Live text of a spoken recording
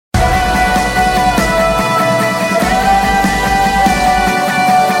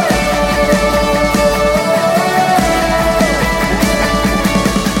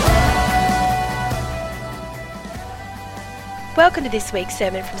this week's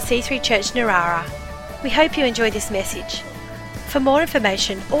sermon from C3 Church Narara. We hope you enjoy this message. For more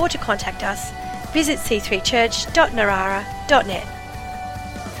information or to contact us, visit c3church.narara.net.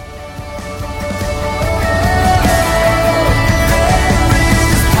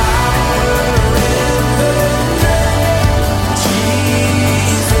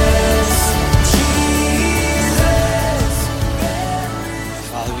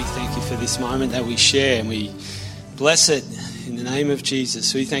 Father, we thank you for this moment that we share, and we bless it in the name of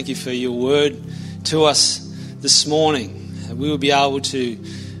Jesus. We thank you for your word to us this morning, that we will be able to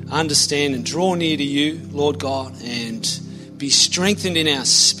understand and draw near to you, Lord God, and be strengthened in our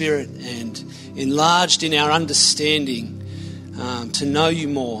spirit and enlarged in our understanding to know you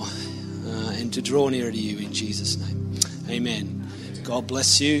more and to draw nearer to you in Jesus' name. Amen. God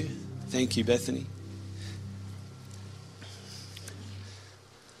bless you. Thank you, Bethany.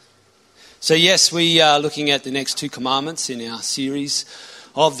 So yes, we are looking at the next 2 commandments in our series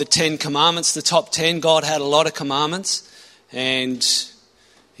of the 10 commandments, the top 10. God had a lot of commandments, and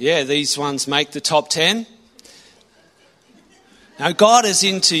yeah, these ones make the top 10. Now, God is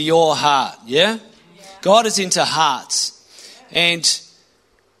into your heart, yeah? God is into hearts. And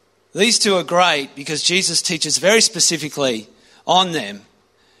these 2 are great because Jesus teaches very specifically on them.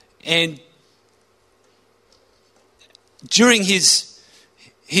 And during his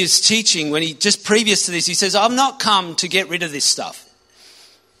teaching, when he just previous to this, he says, I've not come to get rid of this stuff.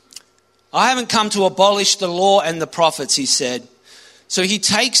 I haven't come to abolish the law and the prophets, he said. So he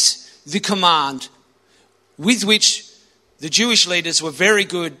takes the command with which the Jewish leaders were very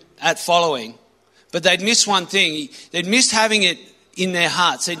good at following, but they'd missed one thing. They'd missed having it in their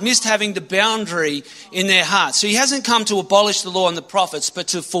hearts. They'd missed having the boundary in their hearts. So he hasn't come to abolish the law and the prophets, but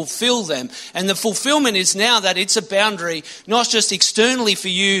to fulfill them. And the fulfillment is now that it's a boundary, not just externally for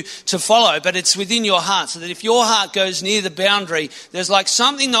you to follow, but it's within your heart. So that if your heart goes near the boundary, there's like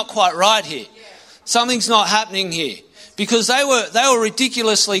something not quite right here. Something's not happening here. Because they were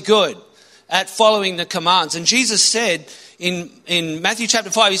ridiculously good at following the commands. And Jesus said in Matthew chapter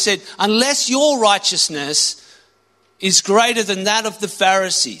 5, he said, unless your righteousness is greater than that of the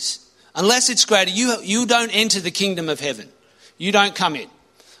Pharisees, unless it's greater, you don't enter the kingdom of heaven. You don't come in.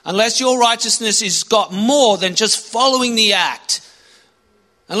 Unless your righteousness has got more than just following the act,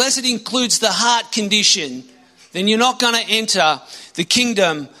 unless it includes the heart condition, then you're not going to enter the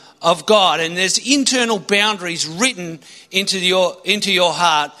kingdom of God. And there's internal boundaries written into your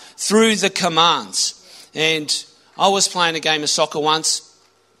heart through the commands. And I was playing a game of soccer once,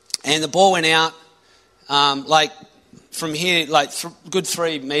 and the ball went out from here, good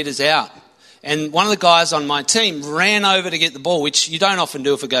 3 metres out. And one of the guys on my team ran over to get the ball, which you don't often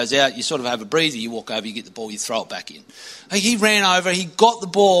do if it goes out. You sort of have a breather, you walk over, you get the ball, you throw it back in. He ran over, he got the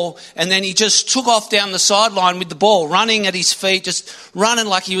ball, and then he just took off down the sideline with the ball, running at his feet, just running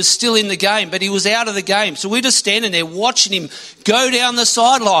like he was still in the game, but he was out of the game. So we're just standing there watching him go down the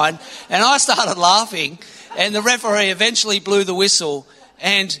sideline, and I started laughing, and the referee eventually blew the whistle.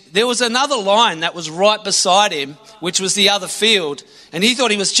 And there was another line that was right beside him, which was the other field, and he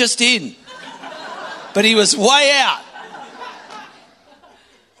thought he was just in. But he was way out.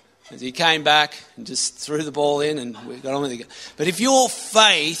 As he came back and just threw the ball in, and we got on with it. But if your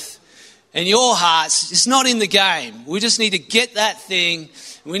faith and your hearts is not in the game, we just need to get that thing,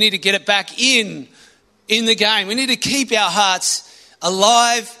 we need to get it back in the game. We need to keep our hearts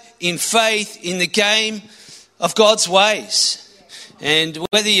alive in faith in the game of God's ways. And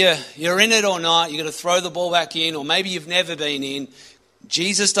whether you're in it or not, you've got to throw the ball back in, or maybe you've never been in.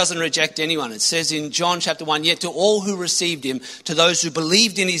 Jesus doesn't reject anyone. It says in John chapter 1, yet to all who received him, to those who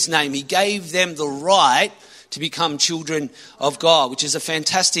believed in his name, he gave them the right to become children of God, which is a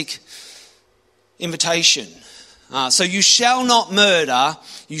fantastic invitation. So you shall not murder,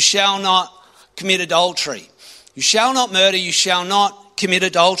 you shall not commit adultery. You shall not murder, you shall not commit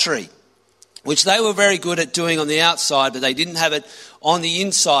adultery, which they were very good at doing on the outside, but they didn't have it on the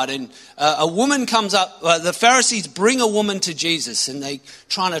inside. And a woman comes up, the Pharisees bring a woman to Jesus, and they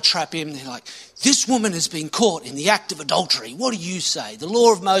trying to trap him. They're like, this woman has been caught in the act of adultery. What do you say? The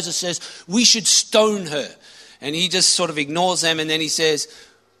law of Moses says we should stone her. And he just sort of ignores them, and then he says,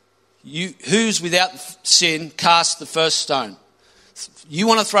 who's without sin, cast the first stone. You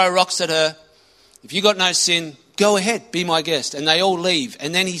want to throw rocks at her? If you got no sin, go ahead, be my guest. And they all leave.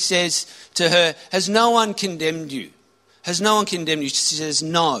 And then he says to her, has no one condemned you? Has no one condemned you? She says,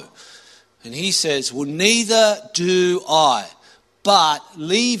 no. And he says, well, neither do I. But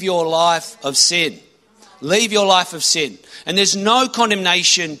leave your life of sin. Leave your life of sin. And there's no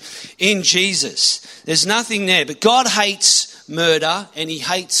condemnation in Jesus. There's nothing there. But God hates murder and he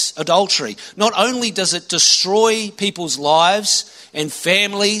hates adultery. Not only does it destroy people's lives and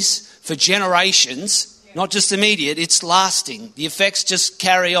families for generations, not just immediate, it's lasting. The effects just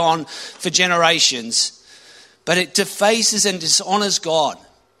carry on for generations. But it defaces and dishonors God.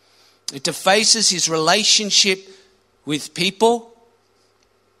 It defaces his relationship with people.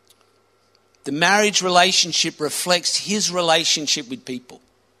 The marriage relationship reflects his relationship with people.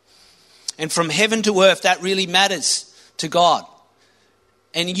 And from heaven to earth, that really matters to God.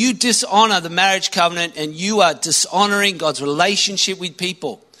 And you dishonor the marriage covenant, and you are dishonoring God's relationship with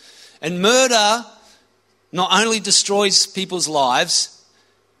people. And murder not only destroys people's lives,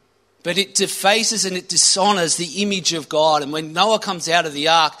 but it defaces and it dishonors the image of God. And when Noah comes out of the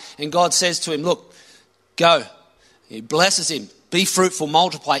ark and God says to him, look, go. He blesses him. Be fruitful,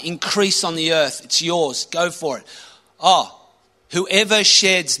 multiply, increase on the earth. It's yours. Go for it. Oh, whoever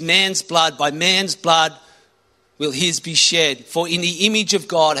sheds man's blood, by man's blood will his be shed. For in the image of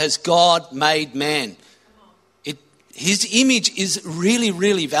God has God made man. His image is really,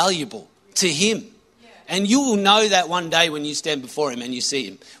 really valuable to him. And you will know that one day when you stand before him and you see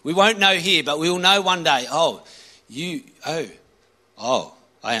him. We won't know here, but we will know one day, I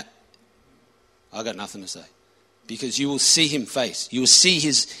got nothing to say. Because you will see him face. You will see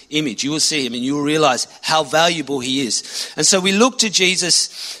his image. You will see him and you will realize how valuable he is. And so we look to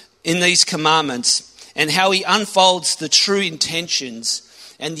Jesus in these commandments and how he unfolds the true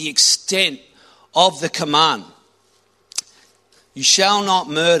intentions and the extent of the command. You shall not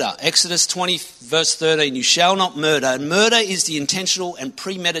murder. Exodus 20 verse 13, you shall not murder. And murder is the intentional and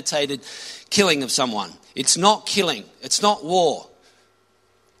premeditated killing of someone. It's not killing. It's not war.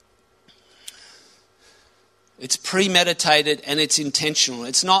 It's premeditated and it's intentional.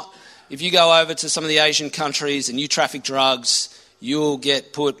 It's not, if you go over to some of the Asian countries and you traffic drugs, you'll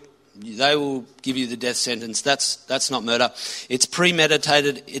get they will give you the death sentence. That's not murder. It's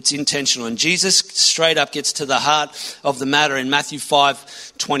premeditated, it's intentional. And Jesus straight up gets to the heart of the matter in Matthew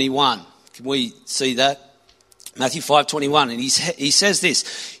 5:21. Can we see that? Matthew 5:21, and he says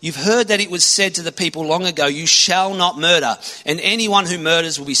this, you've heard that it was said to the people long ago, you shall not murder, and anyone who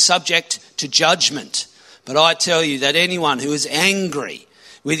murders will be subject to judgment. But I tell you that anyone who is angry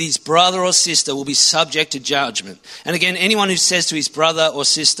with his brother or sister will be subject to judgment. And again, anyone who says to his brother or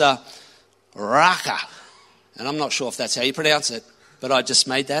sister, raka, and I'm not sure if that's how you pronounce it, but I just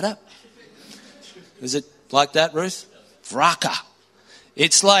made that up. Is it like that, Ruth? Raka.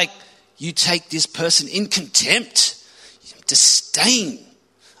 It's like you take this person in contempt, disdain,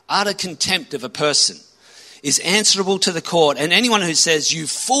 utter contempt of a person is answerable to the court. And anyone who says, you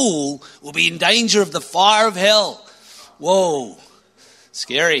fool, will be in danger of the fire of hell. Whoa.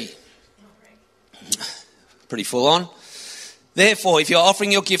 Scary. Pretty full on. Therefore, if you're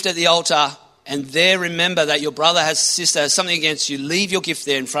offering your gift at the altar and there remember that your sister has something against you, leave your gift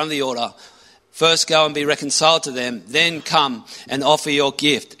there in front of the altar. First go and be reconciled to them, then come and offer your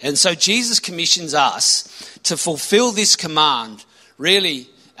gift. And so Jesus commissions us to fulfill this command really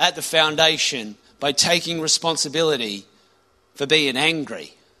at the foundation by taking responsibility for being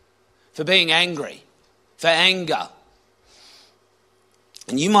angry, for anger.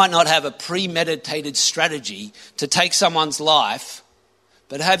 And you might not have a premeditated strategy to take someone's life,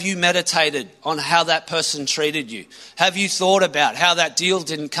 but have you meditated on how that person treated you? Have you thought about how that deal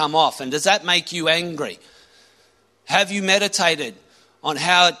didn't come off? And does that make you angry? Have you meditated on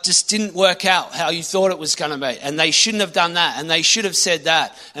how it just didn't work out, how you thought it was going to be? And they shouldn't have done that, and they should have said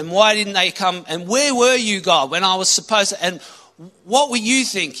that. And why didn't they come? And where were you, God, when I was supposed to? And what were you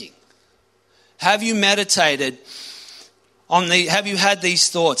thinking? Have you meditated have you had these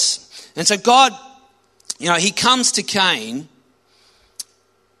thoughts? And so God, he comes to Cain.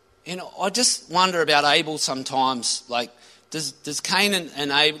 I just wonder about Abel sometimes. Like, does Cain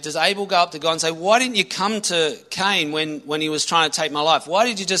and Abel, does Abel go up to God and say, why didn't you come to Cain when he was trying to take my life? Why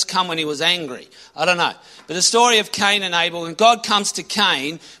did you just come when he was angry? I don't know. But the story of Cain and Abel, and God comes to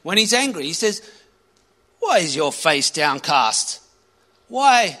Cain when he's angry. He says, why is your face downcast?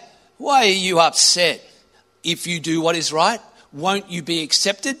 Why are you upset? If you do what is right, won't you be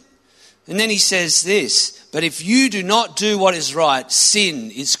accepted? And then he says this, but if you do not do what is right,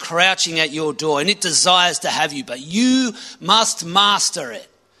 sin is crouching at your door and it desires to have you, but you must master it.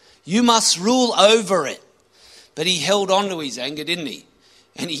 You must rule over it. But he held on to his anger, didn't he?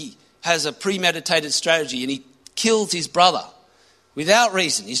 And he has a premeditated strategy and he kills his brother without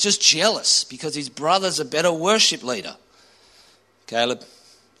reason. He's just jealous because his brother's a better worship leader. Caleb,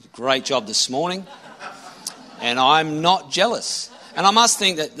 great job this morning. And I'm not jealous. And I must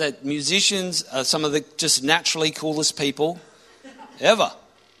think that musicians are some of the just naturally coolest people ever.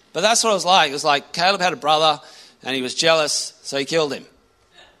 But that's what it was like. It was like Caleb had a brother and he was jealous, so he killed him.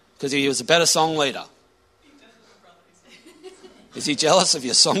 Because he was a better song leader. Is he jealous of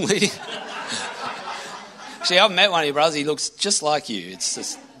your song leading? Actually, I've met one of your brothers. He looks just like you. It's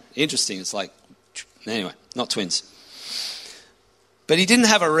just interesting. It's like, anyway, not twins. But he didn't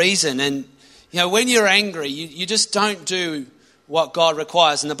have a reason. And, when you're angry, you just don't do what God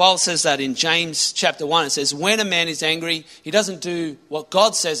requires. And the Bible says that in James chapter 1. It says, when a man is angry, he doesn't do what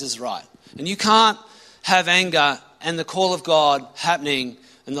God says is right. And you can't have anger and the call of God happening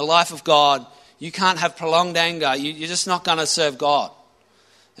in the life of God. You can't have prolonged anger. You're just not going to serve God.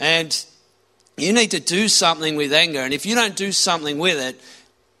 And you need to do something with anger. And if you don't do something with it,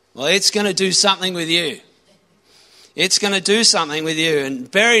 well, it's going to do something with you. It's going to do something with you. And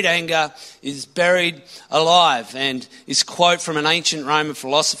buried anger is buried alive. And this quote from an ancient Roman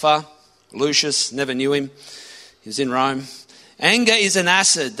philosopher, Lucius, never knew him. He was in Rome. Anger is an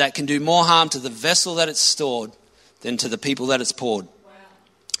acid that can do more harm to the vessel that it's stored than to the people that it's poured. Wow.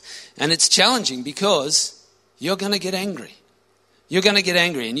 And it's challenging because you're going to get angry. You're going to get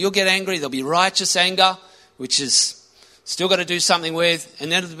angry. And you'll get angry. There'll be righteous anger, which is still got to do something with.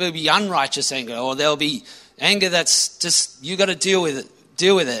 And then there'll be unrighteous anger. Or there'll be anger that's just, you got to deal with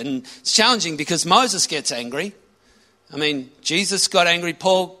it. And it's challenging because Moses gets angry. I mean, Jesus got angry.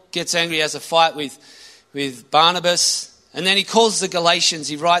 Paul gets angry. He has a fight with Barnabas. And then he calls the Galatians,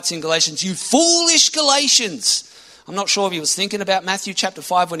 he writes in Galatians, you foolish Galatians. I'm not sure if he was thinking about Matthew chapter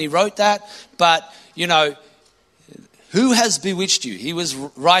 5 when he wrote that, but, who has bewitched you? He was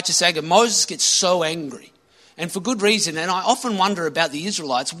righteous anger. Moses gets so angry, and for good reason. And I often wonder about the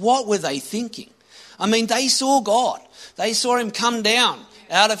Israelites, what were they thinking? I mean, they saw God. They saw him come down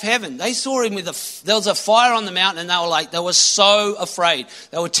out of heaven. They saw him there was a fire on the mountain, and they were so afraid.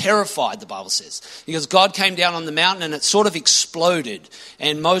 They were terrified, the Bible says, because God came down on the mountain and it sort of exploded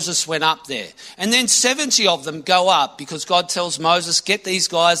and Moses went up there. And then 70 of them go up because God tells Moses, get these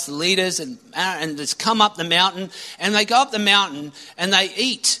guys, the leaders, and just come up the mountain. And they go up the mountain and they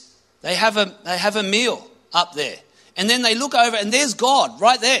eat. They have a meal up there. And then they look over and there's God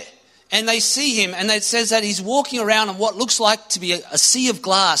right there. And they see him, and it says that he's walking around on what looks like to be a sea of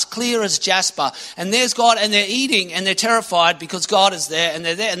glass, clear as jasper. And there's God, and they're eating, and they're terrified because God is there, and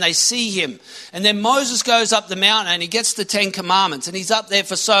they're there, and they see him. And then Moses goes up the mountain, and he gets the 10 Commandments, and he's up there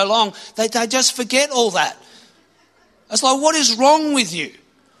for so long, they just forget all that. It's like, what is wrong with you?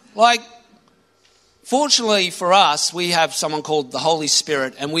 Fortunately for us, we have someone called the Holy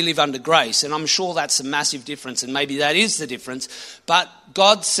Spirit and we live under grace. And I'm sure that's a massive difference, and maybe that is the difference. But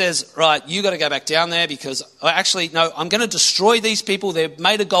God says, right, you got to go back down there because, actually, no, I'm going to destroy these people. They've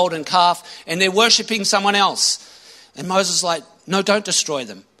made a golden calf and they're worshipping someone else. And Moses is like, no, don't destroy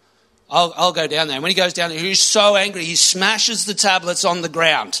them. I'll go down there. And when he goes down there, he's so angry, he smashes the tablets on the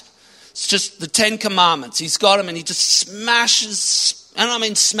ground. It's just the 10 Commandments. He's got them and he just smashes.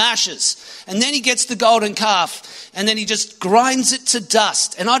 And then he gets the golden calf and then he just grinds it to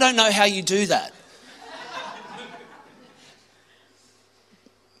dust. And I don't know how you do that.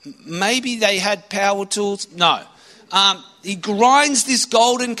 Maybe they had power tools. No. He grinds this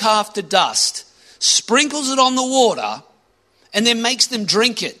golden calf to dust, sprinkles it on the water, and then makes them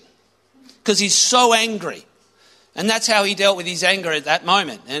drink it because he's so angry. And that's how he dealt with his anger at that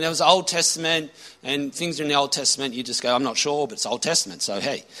moment. And there was the Old Testament, and things in the Old Testament, you just go, I'm not sure, but it's Old Testament, so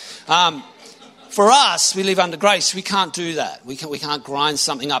hey. For us, we live under grace. We can't do that. We can't grind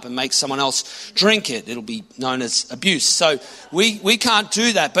something up and make someone else drink it. It'll be known as abuse. So we can't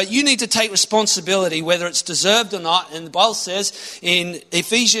do that. But you need to take responsibility, whether it's deserved or not. And the Bible says in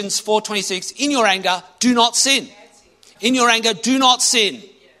Ephesians 4:26, in your anger, do not sin. In your anger, do not sin.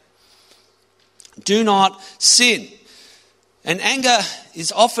 Do not sin. And anger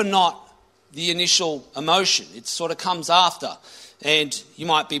is often not the initial emotion. It sort of comes after. And you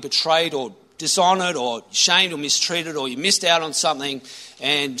might be betrayed or dishonoured or shamed or mistreated, or you missed out on something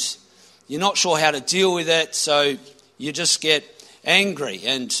and you're not sure how to deal with it, so you just get angry.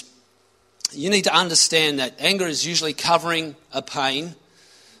 And you need to understand that anger is usually covering a pain.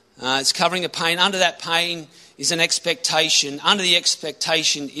 It's covering a pain. Under that pain is an expectation. Under the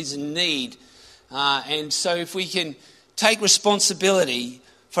expectation is a need. And so if we can take responsibility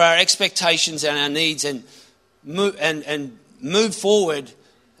for our expectations and our needs and move forward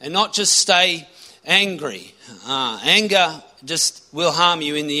and not just stay angry. Anger just will harm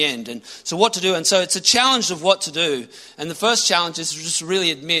you in the end. And so what to do? And so it's a challenge of what to do. And the first challenge is to just really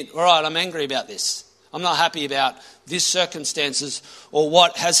admit, all right, I'm angry about this. I'm not happy about this circumstances or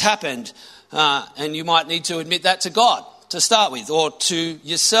what has happened. And you might need to admit that to God to start with, or to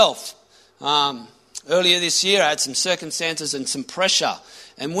yourself. Earlier this year, I had some circumstances and some pressure.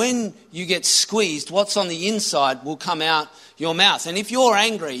 And when you get squeezed, what's on the inside will come out your mouth. And if you're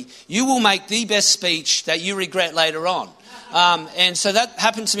angry, you will make the best speech that you regret later on. And so that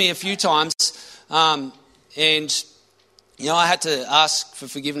happened to me a few times. And, I had to ask for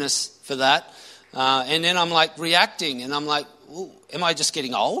forgiveness for that. And then I'm like reacting and I'm like, well, am I just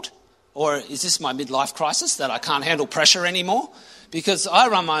getting old? Or is this my midlife crisis that I can't handle pressure anymore? Because I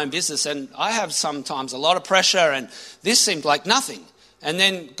run my own business and I have sometimes a lot of pressure and this seemed like nothing. And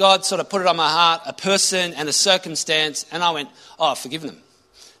then God sort of put it on my heart, a person and a circumstance, and I went, oh, forgive them.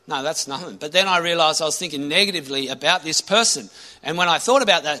 No, that's nothing. But then I realised I was thinking negatively about this person. And when I thought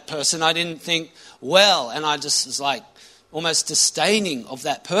about that person, I didn't think well. And I just was like almost disdaining of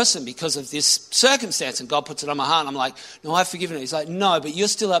that person because of this circumstance. And God puts it on my heart and I'm like, no, I've forgiven her. He's like, no, but you're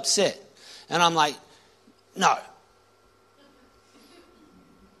still upset. And I'm like, no.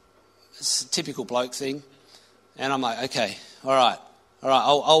 It's a typical bloke thing. And I'm like, okay, all right,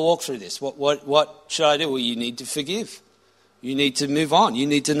 I'll walk through this. What should I do? Well, you need to forgive. You need to move on. You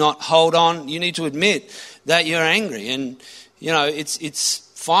need to not hold on. You need to admit that you're angry. And,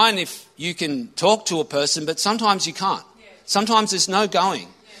 it's fine if you can talk to a person, but sometimes you can't. Sometimes there's no going.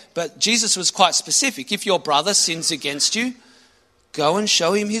 But Jesus was quite specific. If your brother sins against you, go and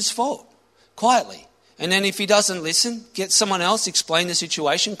show him his fault quietly. And then if he doesn't listen, get someone else, explain the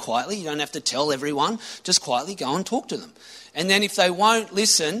situation quietly. You don't have to tell everyone. Just quietly go and talk to them. And then if they won't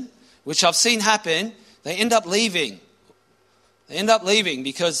listen, which I've seen happen, they end up leaving. They end up leaving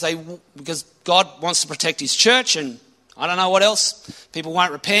because God wants to protect his church and I don't know what else. People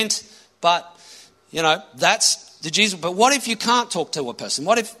won't repent. But, that's the Jesus. But what if you can't talk to a person?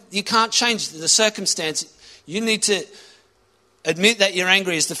 What if you can't change the circumstance? You need to admit that you're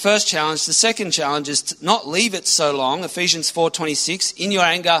angry is the first challenge. The second challenge is to not leave it so long. Ephesians 4:26, in your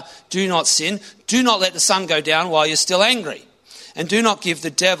anger, do not sin. Do not let the sun go down while you're still angry. And do not give the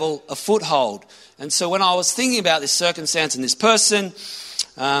devil a foothold. And so when I was thinking about this circumstance and this person,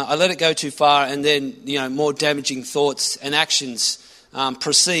 I let it go too far and then, more damaging thoughts and actions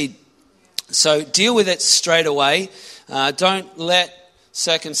proceed. So deal with it straight away. Don't let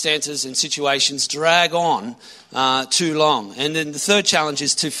circumstances and situations drag on too long. And then the third challenge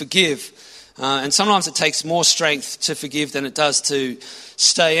is to forgive. And sometimes it takes more strength to forgive than it does to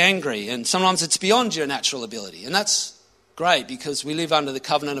stay angry. And sometimes it's beyond your natural ability. And that's great because we live under the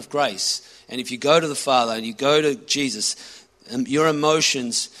covenant of grace. And if you go to the Father and you go to Jesus, your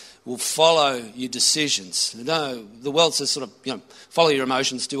emotions will follow your decisions. No, the world says sort of, follow your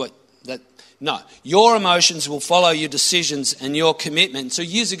emotions, do what that. No, your emotions will follow your decisions and your commitment. So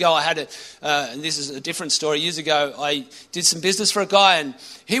years ago I had and this is a different story. Years ago I did some business for a guy and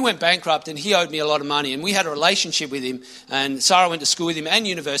he went bankrupt and he owed me a lot of money and we had a relationship with him and Sarah went to school with him and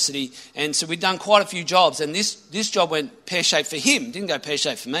university and so we'd done quite a few jobs and this job went pear-shaped for him. Didn't go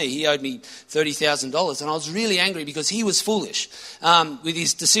pear-shaped for me. He owed me $30,000 and I was really angry because he was foolish with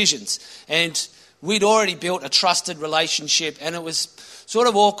his decisions and we'd already built a trusted relationship and it was sort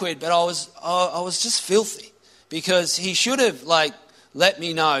of awkward, but I was just filthy because he should have let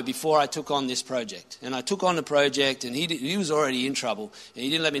me know before I took on this project. And I took on the project and he was already in trouble and he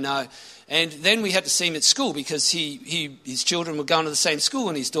didn't let me know. And then we had to see him at school because his children were going to the same school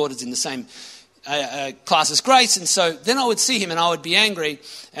and his daughter's in the same class as Grace. And so then I would see him and I would be angry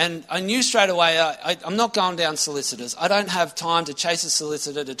and I knew straight away I'm not going down solicitors. I don't have time to chase a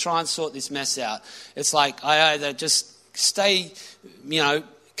solicitor to try and sort this mess out. It's like I either just stay,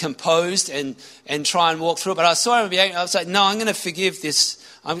 composed and try and walk through it. But I saw him be angry. I was like, no, I'm going to forgive this.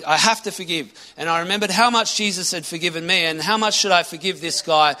 I have to forgive. And I remembered how much Jesus had forgiven me and how much should I forgive this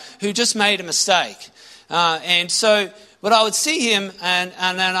guy who just made a mistake. But I would see him and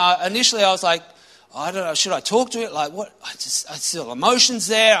then initially I was like, I don't know, should I talk to it? Like what? I still emotions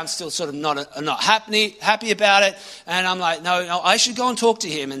there. I'm still sort of not happy about it. And I'm like, no, I should go and talk to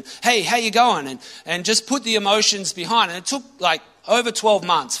him. And hey, how you going? And just put the emotions behind. And it took over 12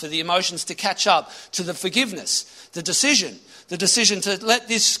 months for the emotions to catch up to the forgiveness, the decision to let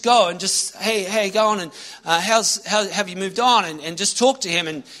this go and just, hey, how you going? And how have you moved on? And just talk to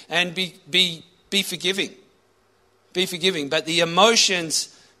him and be forgiving. Be forgiving. But the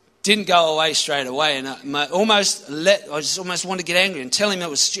emotions didn't go away straight away, and I just almost wanted to get angry and tell him it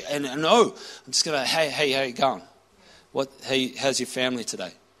was. And no, I'm just going to, hey, how you going? How's your family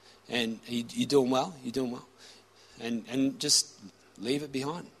today? And you doing well? You doing well? And just leave it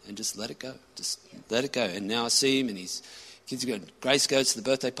behind and just let it go. Just let it go. And now I see him, and his kids are going. Grace goes to the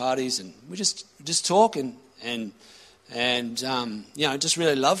birthday parties, and we just talk and just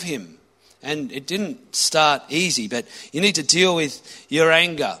really love him. And it didn't start easy, but you need to deal with your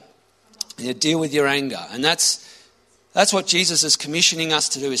anger. You deal with your anger. And that's what Jesus is commissioning us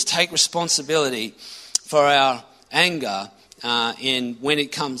to do, is take responsibility for our anger when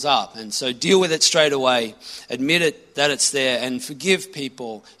it comes up. And so deal with it straight away. Admit it that it's there and forgive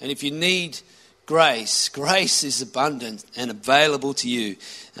people. And if you need grace, grace is abundant and available to you.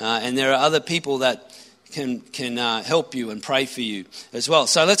 And there are other people that can help you and pray for you as well.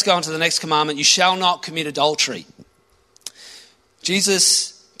 So let's go on to the next commandment. You shall not commit adultery.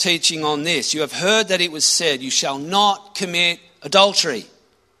 Jesus teaching on this. You have heard that it was said, you shall not commit adultery.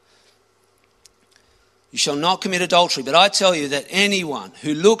 You shall not commit adultery. But I tell you that anyone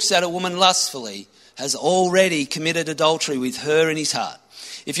who looks at a woman lustfully has already committed adultery with her in his heart.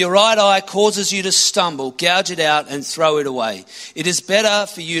 If your right eye causes you to stumble, gouge it out and throw it away. It is better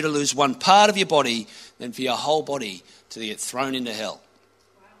for you to lose one part of your body than for your whole body to get thrown into hell.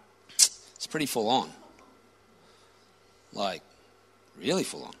 It's pretty full on. Like, really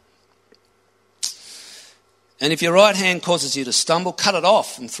full on. And if your right hand causes you to stumble, cut it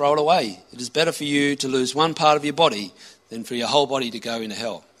off and throw it away. It is better for you to lose one part of your body than for your whole body to go into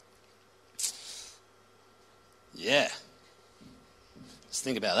hell. Yeah. Let's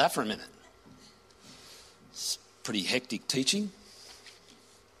think about that for a minute. It's pretty hectic teaching.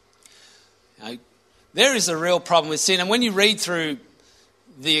 There is a real problem with sin. And when you read through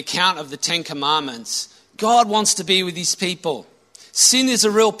the account of the Ten Commandments, God wants to be with his people. Sin is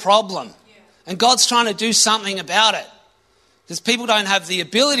a real problem. And God's trying to do something about it. Because people don't have the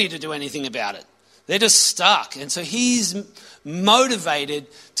ability to do anything about it. They're just stuck. And so he's motivated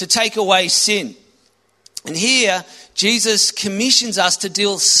to take away sin. And here, Jesus commissions us to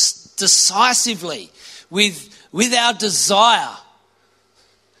deal decisively with our desire.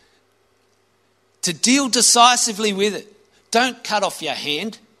 To deal decisively with it. Don't cut off your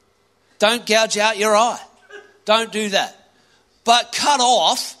hand. Don't gouge out your eye. Don't do that. But cut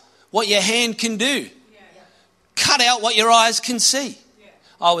off what your hand can do. Cut out what your eyes can see.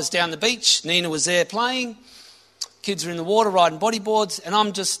 I was down the beach. Nina was there playing. Kids are in the water riding bodyboards. And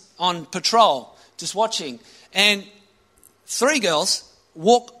I'm just on patrol, just watching. And 3 girls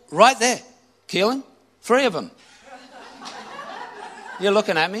walk right there. Keelan, 3 of them. You're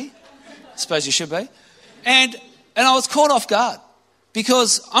looking at me. I suppose you should be. And I was caught off guard.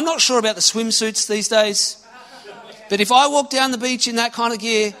 Because I'm not sure about the swimsuits these days. But if I walked down the beach in that kind of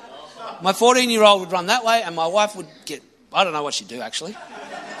gear, my 14-year-old would run that way and my wife would get, I don't know what she'd do actually.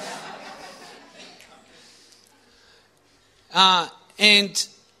 And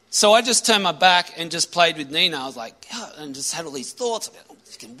so I just turned my back and just played with Nina. I was like, oh, and just had all these thoughts about, oh,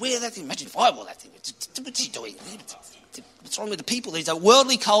 you can wear that thing. Imagine if I wore that thing. What's he doing? What's wrong with the people? There's a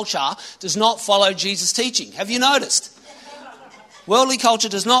worldly culture does not follow Jesus' teaching. Have you noticed? Worldly culture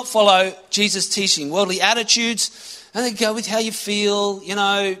does not follow Jesus' teaching. Worldly attitudes, and they go with how you feel. You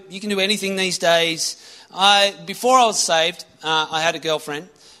know, you can do anything these days. Before I was saved, I had a girlfriend,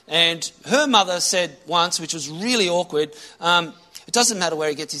 and her mother said once, which was really awkward, it doesn't matter where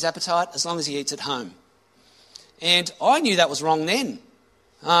he gets his appetite as long as he eats at home. And I knew that was wrong then.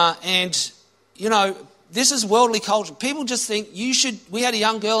 And, you know, this is worldly culture. People just think you should. We had a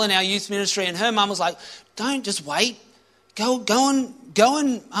young girl in our youth ministry, and her mum was like, "Don't just wait. Go and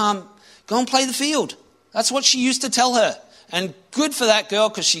play the field." That's what she used to tell her. And good for that girl,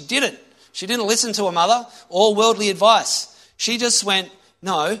 because she didn't. She didn't listen to her mother or worldly advice. She just went,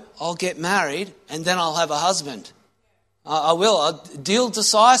 no, I'll get married and then I'll have a husband. I'll deal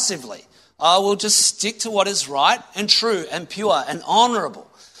decisively. I will just stick to what is right and true and pure and honourable.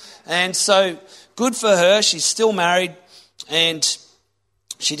 And so good for her. She's still married and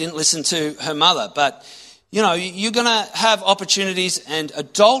she didn't listen to her mother. But, you know, you're going to have opportunities, and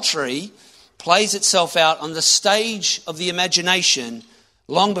adultery plays itself out on the stage of the imagination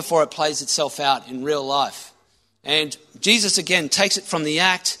long before it plays itself out in real life. And Jesus, again, takes it from the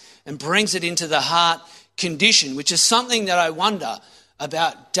act and brings it into the heart condition, which is something that I wonder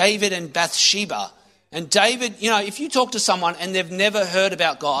about David and Bathsheba. And David, you know, if you talk to someone and they've never heard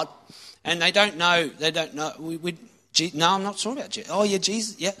about God and they don't know, no, I'm not sure about Jesus. Oh, yeah,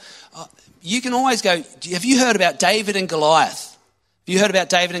 Jesus, yeah. You can always go, have you heard about David and Goliath? Have you heard about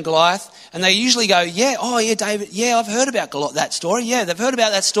David and Goliath? And they usually go, yeah, oh yeah, David, yeah, I've heard about that story. Yeah, they've heard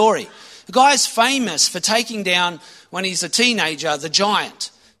about that story. The guy's famous for taking down, when he's a teenager, the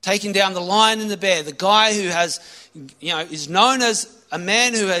giant, taking down the lion and the bear, the guy who has, you know, is known as a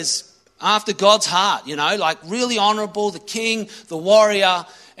man who has after God's heart, you know, like really honourable, the king, the warrior,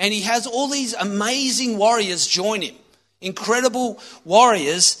 and he has all these amazing warriors join him, incredible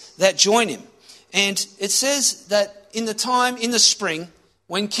warriors that join him. And it says that in the spring,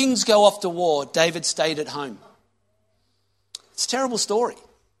 when kings go off to war, David stayed at home. It's a terrible story.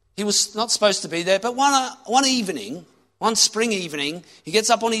 He was not supposed to be there, but one evening, One spring evening, he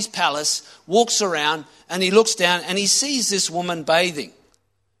gets up on his palace, walks around, and he looks down and he sees this woman bathing.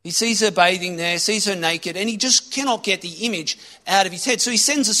 He sees her bathing there, sees her naked, and he just cannot get the image out of his head. So he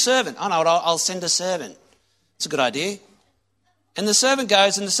sends a servant. I know what, I'll send a servant. It's a good idea. And the servant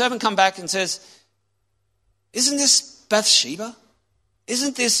goes, and the servant comes back and says, isn't this Bathsheba?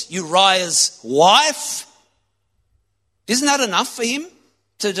 Isn't this Uriah's wife? Isn't that enough for him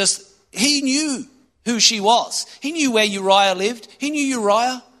to just, he knew who she was. He knew where Uriah lived. He knew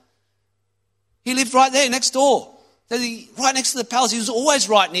Uriah. He lived right there next door. Right next to the palace. He was always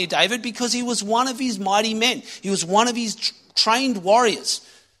right near David because he was one of his mighty men. He was one of his trained warriors.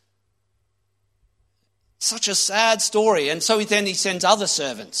 Such a sad story. And so then he sends other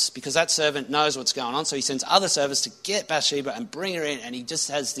servants because that servant knows what's going on. So he sends other servants to get Bathsheba and bring her in. And he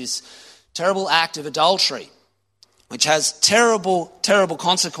just has this terrible act of adultery, which has terrible, terrible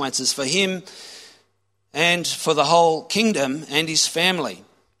consequences for him and for the whole kingdom and his family.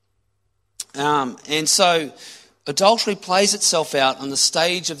 And so adultery plays itself out on the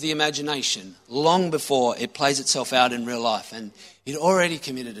stage of the imagination long before it plays itself out in real life. And he'd already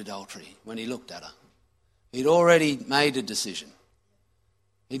committed adultery when he looked at her. He'd already made a decision.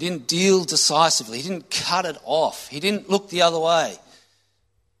 He didn't deal decisively. He didn't cut it off. He didn't look the other way.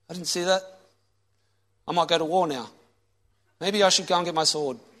 I didn't see that. I might go to war now. Maybe I should go and get my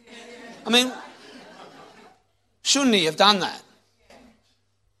sword. I mean, shouldn't he have done that?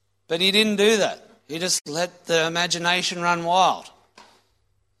 But he didn't do that. He just let the imagination run wild.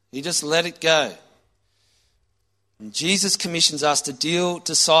 He just let it go. And Jesus commissions us to deal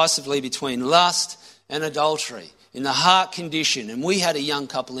decisively between lust and adultery in the heart condition. And we had a young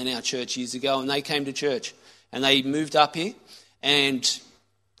couple in our church years ago, and they came to church and they moved up here, and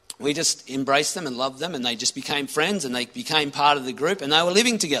we just embraced them and loved them, and they just became friends and they became part of the group, and they were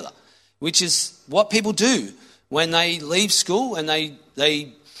living together, which is what people do when they leave school and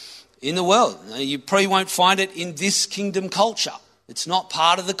they in the world. You probably won't find it in this kingdom culture. It's not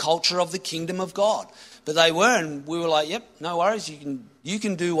part of the culture of the kingdom of God. But they were, and we were like, yep, no worries, you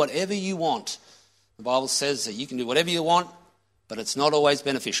can do whatever you want. The Bible says that you can do whatever you want, but it's not always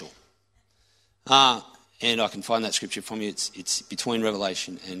beneficial. And I can find that scripture from you. It's between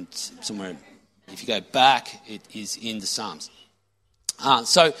Revelation and somewhere. If you go back, it is in the Psalms.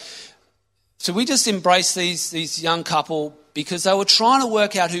 So we just embraced these young couple because they were trying to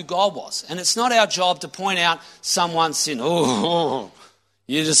work out who God was. And it's not our job to point out someone's sin. Oh,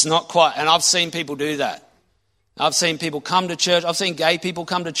 you're just not quite. And I've seen people do that. I've seen people come to church. I've seen gay people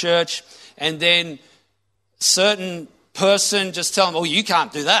come to church, and then certain person just tell them, oh, you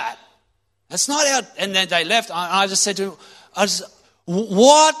can't do that. That's not our... And then they left. I just said to them,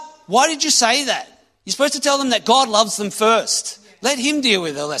 what? Why did you say that? You're supposed to tell them that God loves them first. Let him deal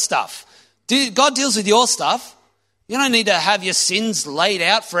with all that stuff. God deals with your stuff. You don't need to have your sins laid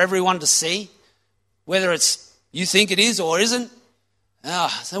out for everyone to see, whether it's you think it is or isn't.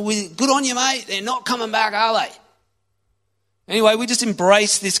 Good on you, mate. They're not coming back, are they? Anyway, we just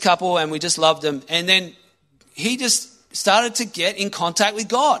embraced this couple and we just loved them. And then he just started to get in contact with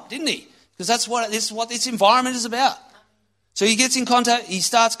God, didn't he? Because this is what this environment is about. So he gets in contact, he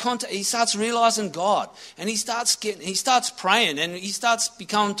starts realizing God, and he starts praying, and he starts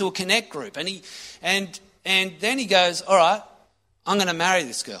becoming to a connect group, and then he goes, all right, I'm going to marry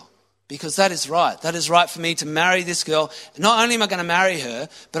this girl because that is right. That is right for me to marry this girl. Not only am I going to marry her,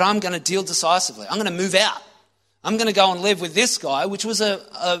 but I'm going to deal decisively. I'm going to move out. I'm going to go and live with this guy, which was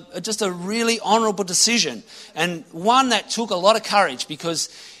just a really honourable decision, and one that took a lot of courage because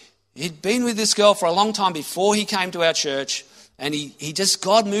he'd been with this girl for a long time before he came to our church, and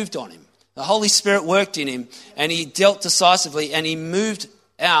God moved on him. The Holy Spirit worked in him, and he dealt decisively, and he moved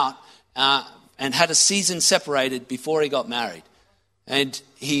out and had a season separated before he got married. And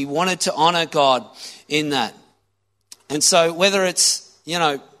he wanted to honour God in that. And so whether it's,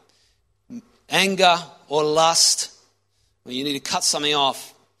 anger or lust, well, you need to cut something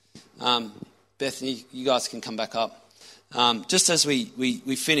off. Bethany, you guys can come back up. Just as we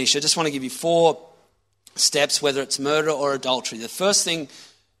finish, I just want to give you 4 steps, whether it's murder or adultery. The first thing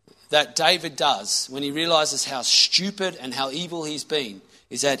that David does when he realizes how stupid and how evil he's been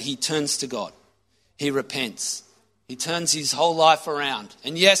is that he turns to God. He repents. He turns his whole life around.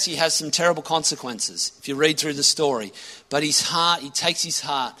 And yes, he has some terrible consequences if you read through the story. But he takes his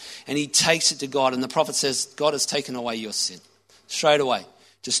heart and he takes it to God. And the prophet says, God has taken away your sin. Straight away.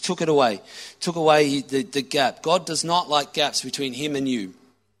 Just took it away. Took away the gap. God does not like gaps between him and you.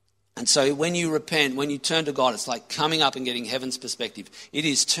 And so when you repent, when you turn to God, it's like coming up and getting heaven's perspective. It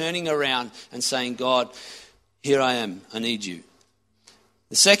is turning around and saying, God, here I am. I need you.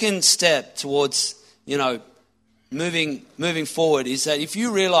 The second step towards, moving forward is that if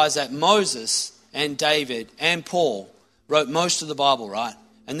you realize that Moses and David and Paul wrote most of the Bible, right?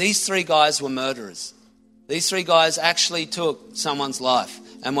 And these three guys were murderers. These three guys actually took someone's life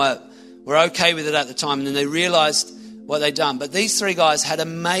and were okay with it at the time, and then they realized what they'd done. But these three guys had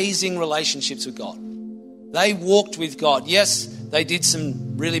amazing relationships with God. They walked with God. Yes, they did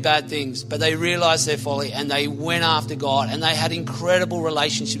some really bad things, but they realized their folly and they went after God, and they had incredible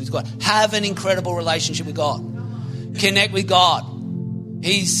relationship with God. Have an incredible relationship with God. Connect with God.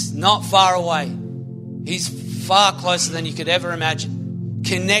 He's not far away. He's far closer than you could ever imagine.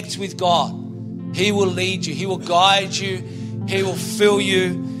 Connect with God. He will lead you. He will guide you. He will fill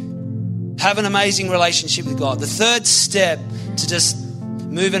you. Have an amazing relationship with God. The third step to just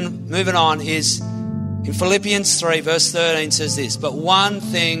moving on is in Philippians 3 verse 13 says this, but one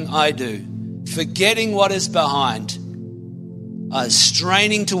thing I do, forgetting what is behind,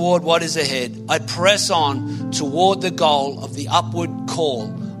 straining toward what is ahead, I press on toward the goal of the upward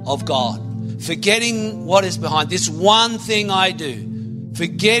call of God. Forgetting what is behind, this one thing I do,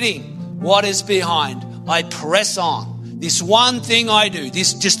 forgetting what is behind, I press on. This one thing I do,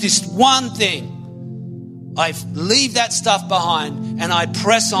 this one thing, I leave that stuff behind and I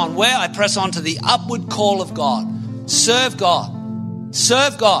press on. Where? I press on to the upward call of God. Serve God.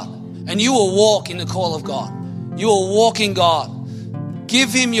 Serve God. And you will walk in the call of God. You will walk in God.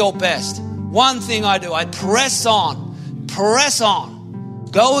 Give Him your best. One thing I do, I press on. Press on.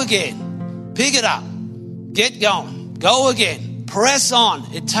 Go again. Pick it up. Get going. Go again. Press on.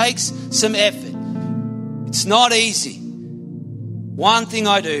 It takes some effort. It's not easy. One thing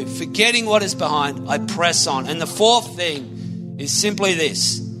I do, forgetting what is behind, I press on. And the fourth thing is simply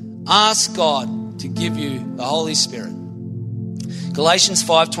this. Ask God to give you the Holy Spirit. Galatians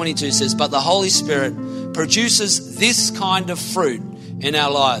 5:22 says, but the Holy Spirit produces this kind of fruit in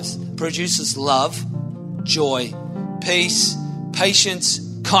our lives. Produces love, joy, peace, patience,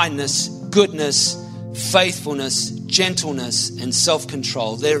 kindness, goodness, faithfulness, gentleness, and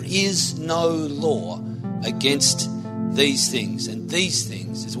self-control. There is no law against these things, and these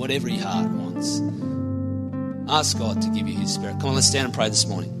things is what every heart wants. Ask God to give you His Spirit. Come on, let's stand and pray this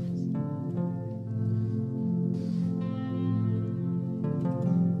morning.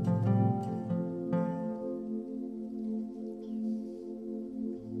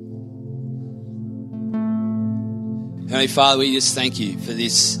 Heavenly Father, we just thank you for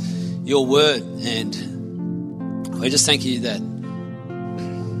this, your word, and we just thank you that,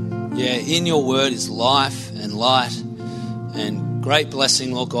 in your word is life and light and great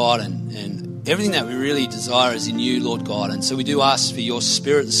blessing, Lord God, and everything that we really desire is in you, Lord God. And so we do ask for your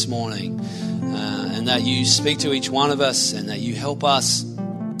Spirit this morning, and that you speak to each one of us, and that you help us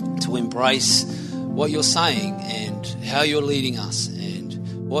to embrace what you're saying and how you're leading us and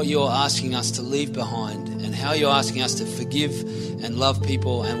what you're asking us to leave behind and how you're asking us to forgive and love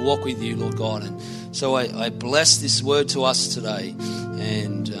people and walk with you, Lord God. And so I bless this word to us today,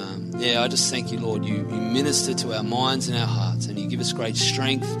 and I just thank you, Lord. You minister to our minds and our hearts, and you give us great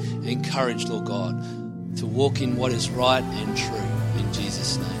strength and courage, Lord God, to walk in what is right and true. In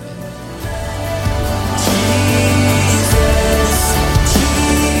Jesus' name.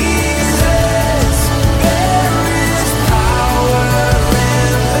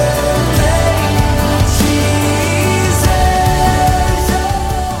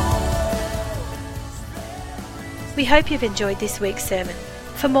 We hope you've enjoyed this week's sermon.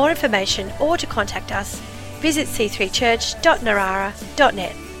 For more information or to contact us, visit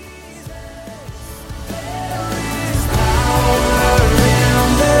c3church.narara.net.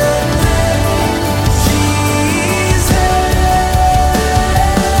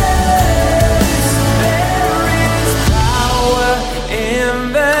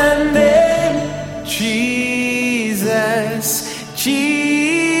 Jesus.